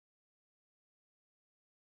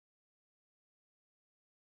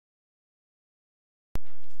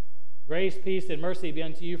Grace, peace, and mercy be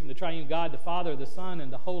unto you from the triune God, the Father, the Son,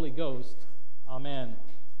 and the Holy Ghost. Amen.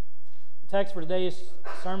 The text for today's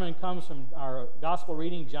sermon comes from our gospel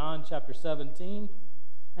reading, John chapter 17,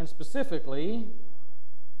 and specifically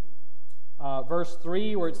verse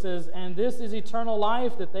 3, where it says, "And this is eternal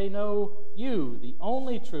life, that they know you, the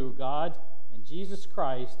only true God, and Jesus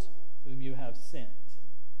Christ, whom you have sent."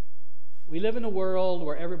 We live in a world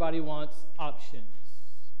where everybody wants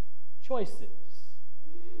options, choices.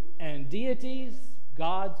 And deities,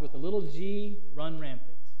 gods with a little g, run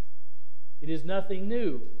rampant. It is nothing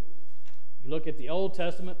new. You look at the Old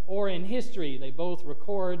Testament or in history, they both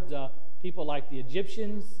record people like the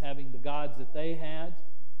Egyptians having the gods that they had.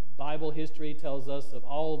 The Bible history tells us of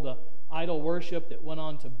all the idol worship that went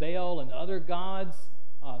on to Baal and other gods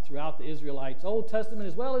throughout the Israelites' Old Testament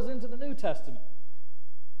as well as into the New Testament.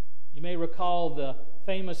 You may recall the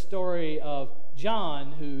famous story of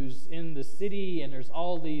John, who's in the city, and there's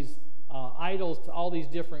all these idols to all these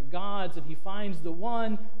different gods, and he finds the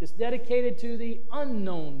one that's dedicated to the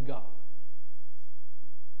unknown God.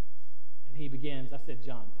 And he begins, I said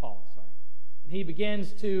John, Paul, sorry. And he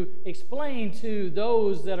begins to explain to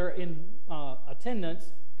those that are in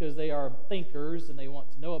attendance, because they are thinkers and they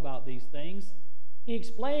want to know about these things, he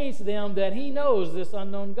explains to them that he knows this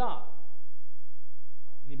unknown God.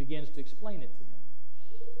 And he begins to explain it to them.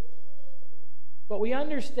 But we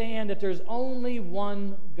understand that there's only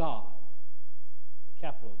one God,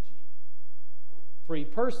 capital G. Three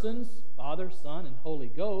persons, Father, Son, and Holy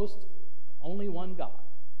Ghost, but only one God.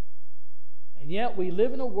 And yet we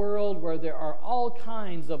live in a world where there are all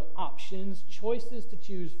kinds of options, choices to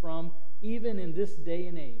choose from, even in this day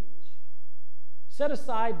and age. Set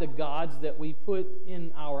aside the gods that we put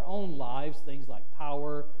in our own lives, things like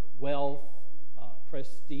power, wealth,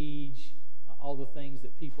 prestige, all the things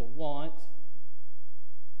that people want.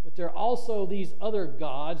 But there are also these other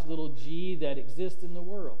gods, little g, that exist in the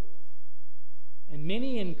world. And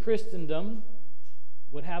many in Christendom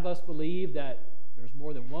would have us believe that there's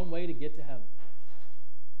more than one way to get to heaven.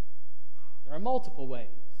 There are multiple ways,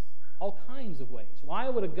 all kinds of ways. Why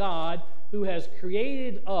would a God who has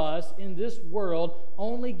created us in this world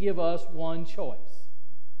only give us one choice?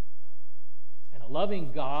 And a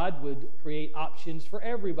loving God would create options for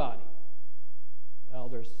everybody. Well,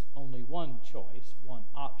 there's only one choice, one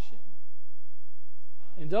option.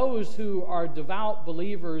 And those who are devout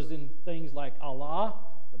believers in things like Allah,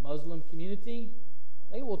 the Muslim community,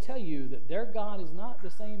 they will tell you that their God is not the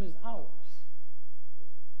same as ours.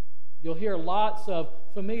 You'll hear lots of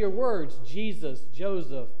familiar words: Jesus,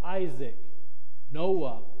 Joseph, Isaac,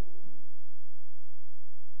 Noah.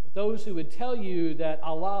 But those who would tell you that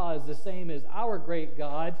Allah is the same as our great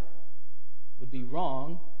God would be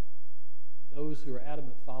wrong. Those who are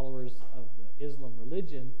adamant followers of the Islam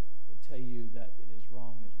religion would tell you that it is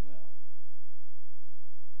wrong as well.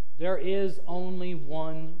 There is only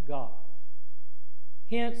one God.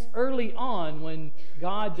 Hence, early on, when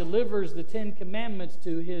God delivers the 10 Commandments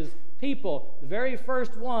to His people, the very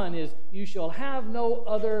first one is, "You shall have no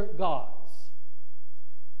other gods."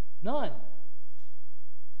 None.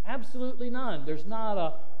 Absolutely none. There's not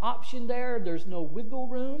an option there. There's no wiggle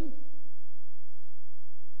room.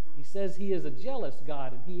 He says He is a jealous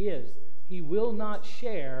God, and He is. He will not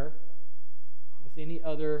share with any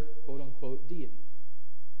other quote-unquote deity.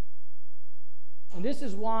 And this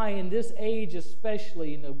is why in this age,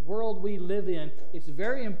 especially in the world we live in, it's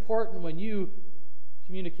very important when you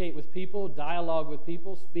communicate with people, dialogue with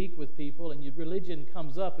people, speak with people, and your religion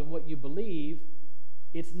comes up and what you believe,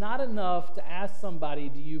 it's not enough to ask somebody,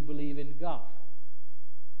 "Do you believe in God?"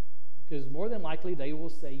 Because more than likely they will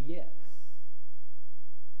say yes.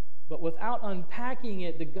 But without unpacking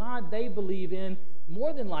it, the God they believe in,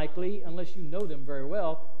 more than likely, unless you know them very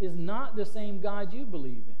well, is not the same God you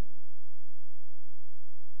believe in.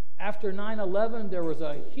 After 9/11, there was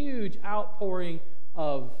a huge outpouring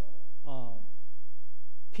of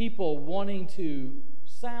people wanting to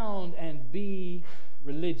sound and be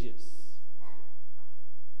religious.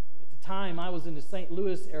 At the time, I was in the St.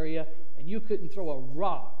 Louis area, and you couldn't throw a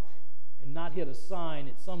rock and not hit a sign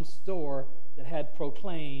at some store that had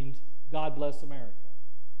proclaimed, "God bless America."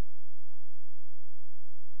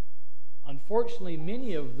 Unfortunately,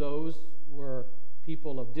 many of those were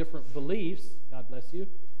people of different beliefs, God bless you,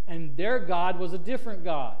 and their God was a different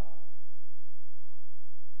God.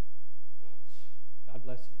 God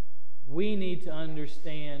bless you. We need to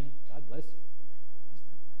understand, God bless you.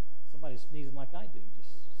 Somebody's sneezing like I do,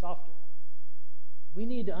 just softer. We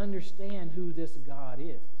need to understand who this God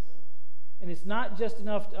is. And it's not just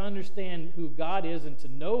enough to understand who God is and to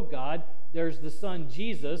know God. There's the Son,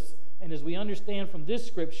 Jesus, And as we understand from this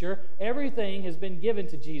scripture, everything has been given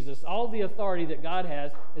to Jesus. All the authority that God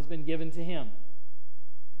has been given to him.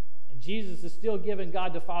 And Jesus is still giving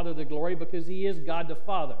God the Father the glory because he is God the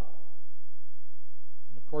Father.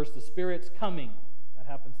 And of course, the Spirit's coming. That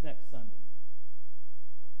happens next Sunday.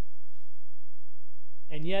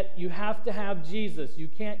 And yet, you have to have Jesus. You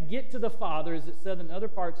can't get to the Father, as it said in other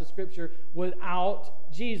parts of Scripture,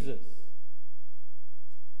 without Jesus.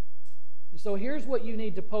 So here's what you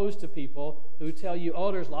need to pose to people who tell you,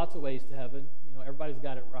 oh, there's lots of ways to heaven. You know, everybody's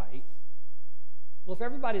got it right. Well, if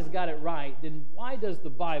everybody's got it right, then why does the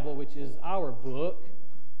Bible, which is our book,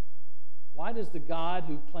 why does the God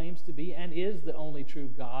who claims to be and is the only true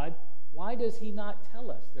God, why does he not tell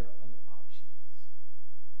us there are other options?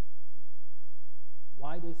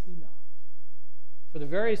 Why does he not? For the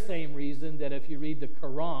very same reason that if you read the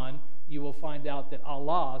Quran, you will find out that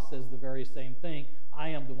Allah says the very same thing. I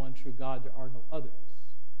am the one true God, there are no others.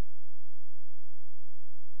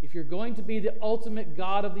 If you're going to be the ultimate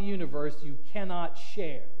God of the universe, you cannot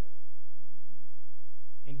share.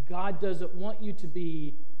 And God doesn't want you to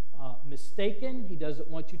be mistaken. He doesn't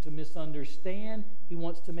want you to misunderstand. He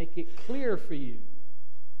wants to make it clear for you.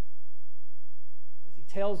 As he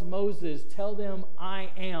tells Moses, tell them,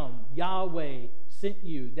 I am Yahweh sent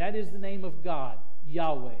you. That is the name of God,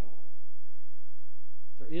 Yahweh.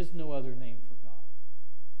 There is no other name for God.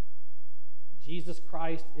 And Jesus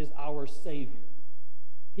Christ is our Savior.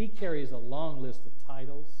 He carries a long list of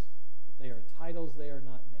titles, but they are titles, they are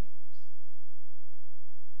not names.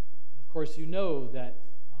 And of course, you know that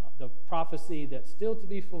the prophecy that's still to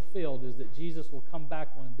be fulfilled is that Jesus will come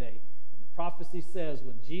back one day. And the prophecy says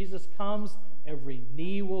when Jesus comes, every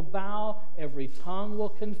knee will bow, every tongue will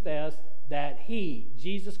confess that he,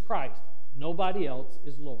 Jesus Christ, nobody else,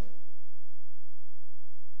 is Lord.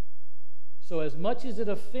 So as much as it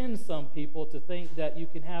offends some people to think that you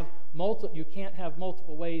can't have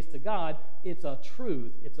multiple ways to God, it's a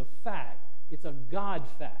truth, it's a fact, it's a God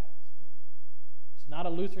fact. It's not a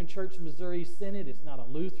Lutheran Church Missouri Synod, it's not a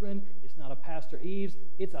Lutheran, it's not a Pastor Eaves,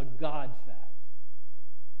 it's a God fact.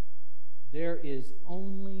 There is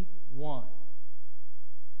only one.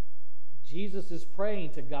 Jesus is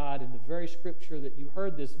praying to God in the very scripture that you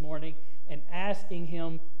heard this morning and asking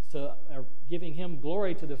him to, or giving him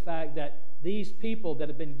glory to the fact that these people that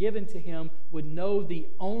have been given to him would know the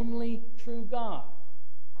only true God.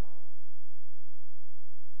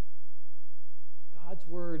 God's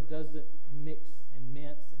word doesn't mix and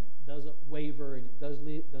mince, and it doesn't waver, and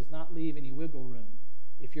it does not leave any wiggle room.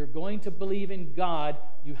 If you're going to believe in God,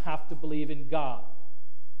 you have to believe in God.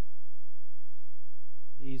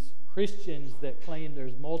 These Christians that claim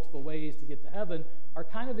there's multiple ways to get to heaven are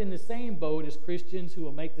kind of in the same boat as Christians who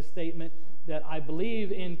will make the statement that I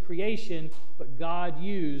believe in creation, but God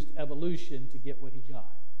used evolution to get what he got.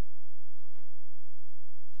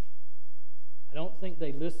 I don't think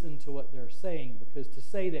they listen to what they're saying, because to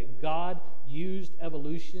say that God used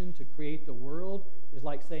evolution to create the world is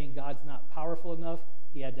like saying God's not powerful enough,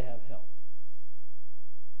 he had to have help.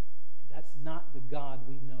 And that's not the God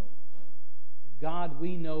we know. The God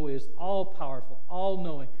we know is all-powerful,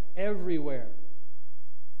 all-knowing, everywhere.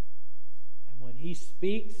 And when he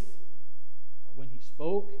speaks, or when he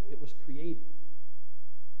spoke, it was created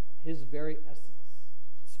from his very essence,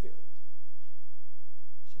 the Spirit.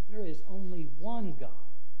 So there is only one God.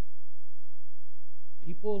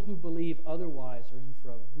 People who believe otherwise are in for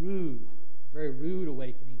a very rude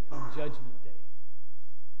awakening come Judgment Day.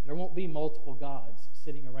 There won't be multiple gods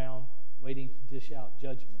sitting around waiting to dish out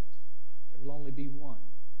judgment. There will only be one.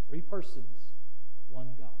 3 persons, but one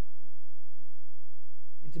God.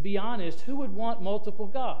 And to be honest, who would want multiple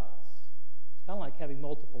gods? It's kind of like having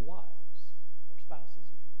multiple wives, or spouses,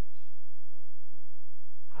 if you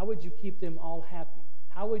wish. How would you keep them all happy?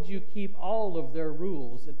 How would you keep all of their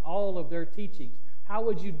rules and all of their teachings? How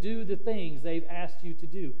would you do the things they've asked you to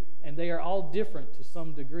do? And they are all different to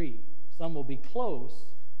some degree. Some will be close,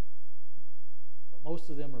 but most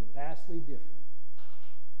of them are vastly different.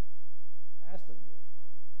 Vastly different.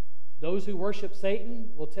 Those who worship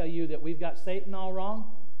Satan will tell you that we've got Satan all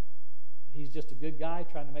wrong. He's just a good guy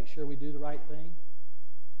trying to make sure we do the right thing.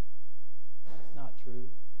 That's not true.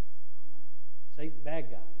 Satan's a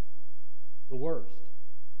bad guy. The worst.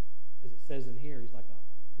 As it says in here, he's like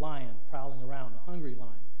a lion prowling around, a hungry lion,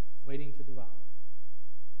 waiting to devour.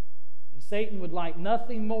 And Satan would like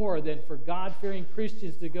nothing more than for God-fearing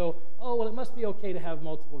Christians to go, oh, well, it must be okay to have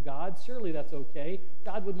multiple gods. Surely that's okay.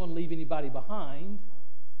 God wouldn't want to leave anybody behind.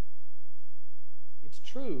 It's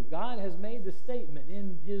true. God has made the statement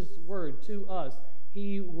in his word to us.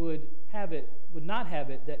 He would not have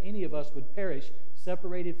it that any of us would perish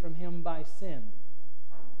separated from him by sin.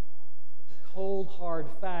 cold, hard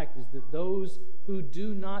fact is that those who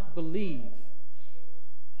do not believe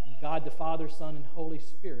in God the Father, Son, and Holy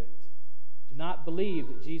Spirit, do not believe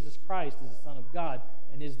that Jesus Christ is the Son of God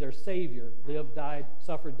and is their Savior, lived, died,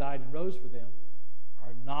 suffered, died, and rose for them,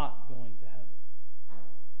 are not going to heaven.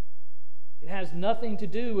 It has nothing to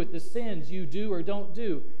do with the sins you do or don't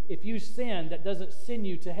do. If you sin, that doesn't send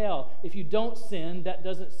you to hell. If you don't sin, that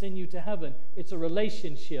doesn't send you to heaven. It's a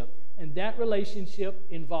relationship. And that relationship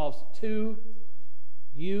involves two,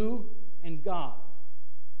 you and God.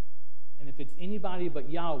 And if it's anybody but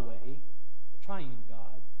Yahweh, the triune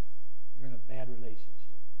God, you're in a bad relationship.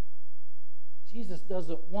 Jesus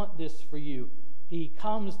doesn't want this for you. He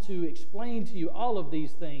comes to explain to you all of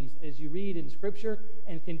these things as you read in Scripture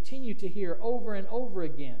and continue to hear over and over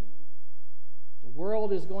again. The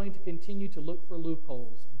world is going to continue to look for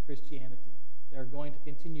loopholes in Christianity. They're going to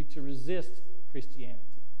continue to resist Christianity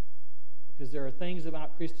because there are things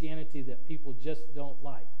about Christianity that people just don't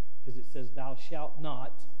like because it says, thou shalt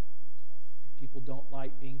not. People don't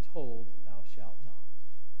like being told, thou shalt not.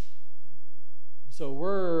 So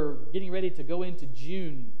we're getting ready to go into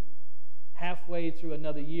June, halfway through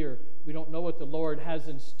another year. We don't know what the Lord has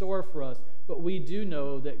in store for us, but we do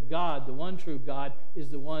know that God, the one true God, is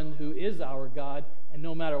the one who is our God, and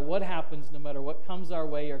no matter what happens, no matter what comes our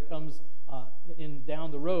way or comes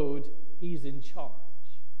down the road, He's in charge.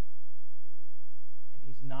 And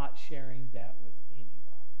He's not sharing that with anybody,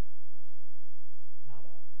 not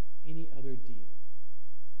any other deity.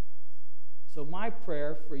 So my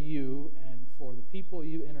prayer for you and for the people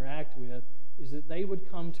you interact with is that they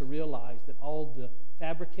would come to realize that all the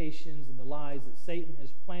fabrications and the lies that Satan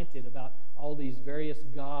has planted about all these various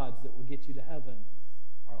gods that will get you to heaven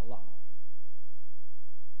are a lie.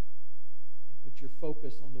 And put your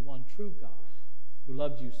focus on the one true God who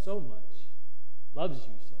loved you so much, loves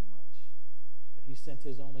you so much, that He sent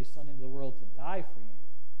His only Son into the world to die for you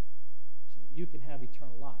so that you can have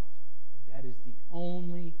eternal life. And that is the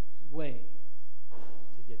only way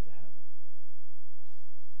to get to heaven.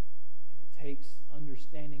 Takes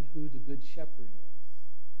understanding who the Good Shepherd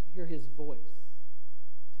is, to hear His voice,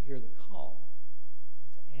 to hear the call, and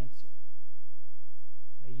to answer.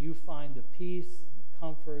 May you find the peace and the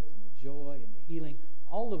comfort and the joy and the healing,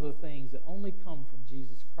 all of the things that only come from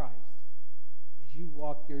Jesus Christ as you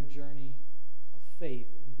walk your journey of faith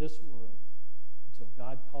in this world until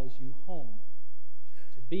God calls you home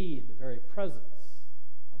to be in the very presence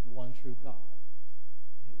of the one true God.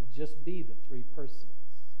 And it will just be the three persons.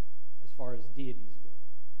 As far as deities go,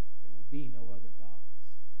 there will be no other gods.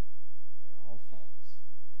 They are all false.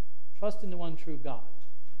 Trust in the one true God.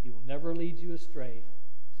 He will never lead you astray.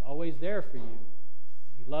 He's always there for you.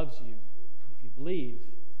 He loves you. If you believe,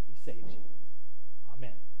 He saves you.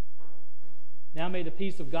 Amen. Now may the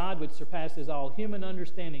peace of God, which surpasses all human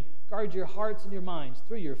understanding, guard your hearts and your minds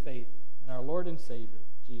through your faith in our Lord and Savior,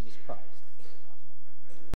 Jesus Christ.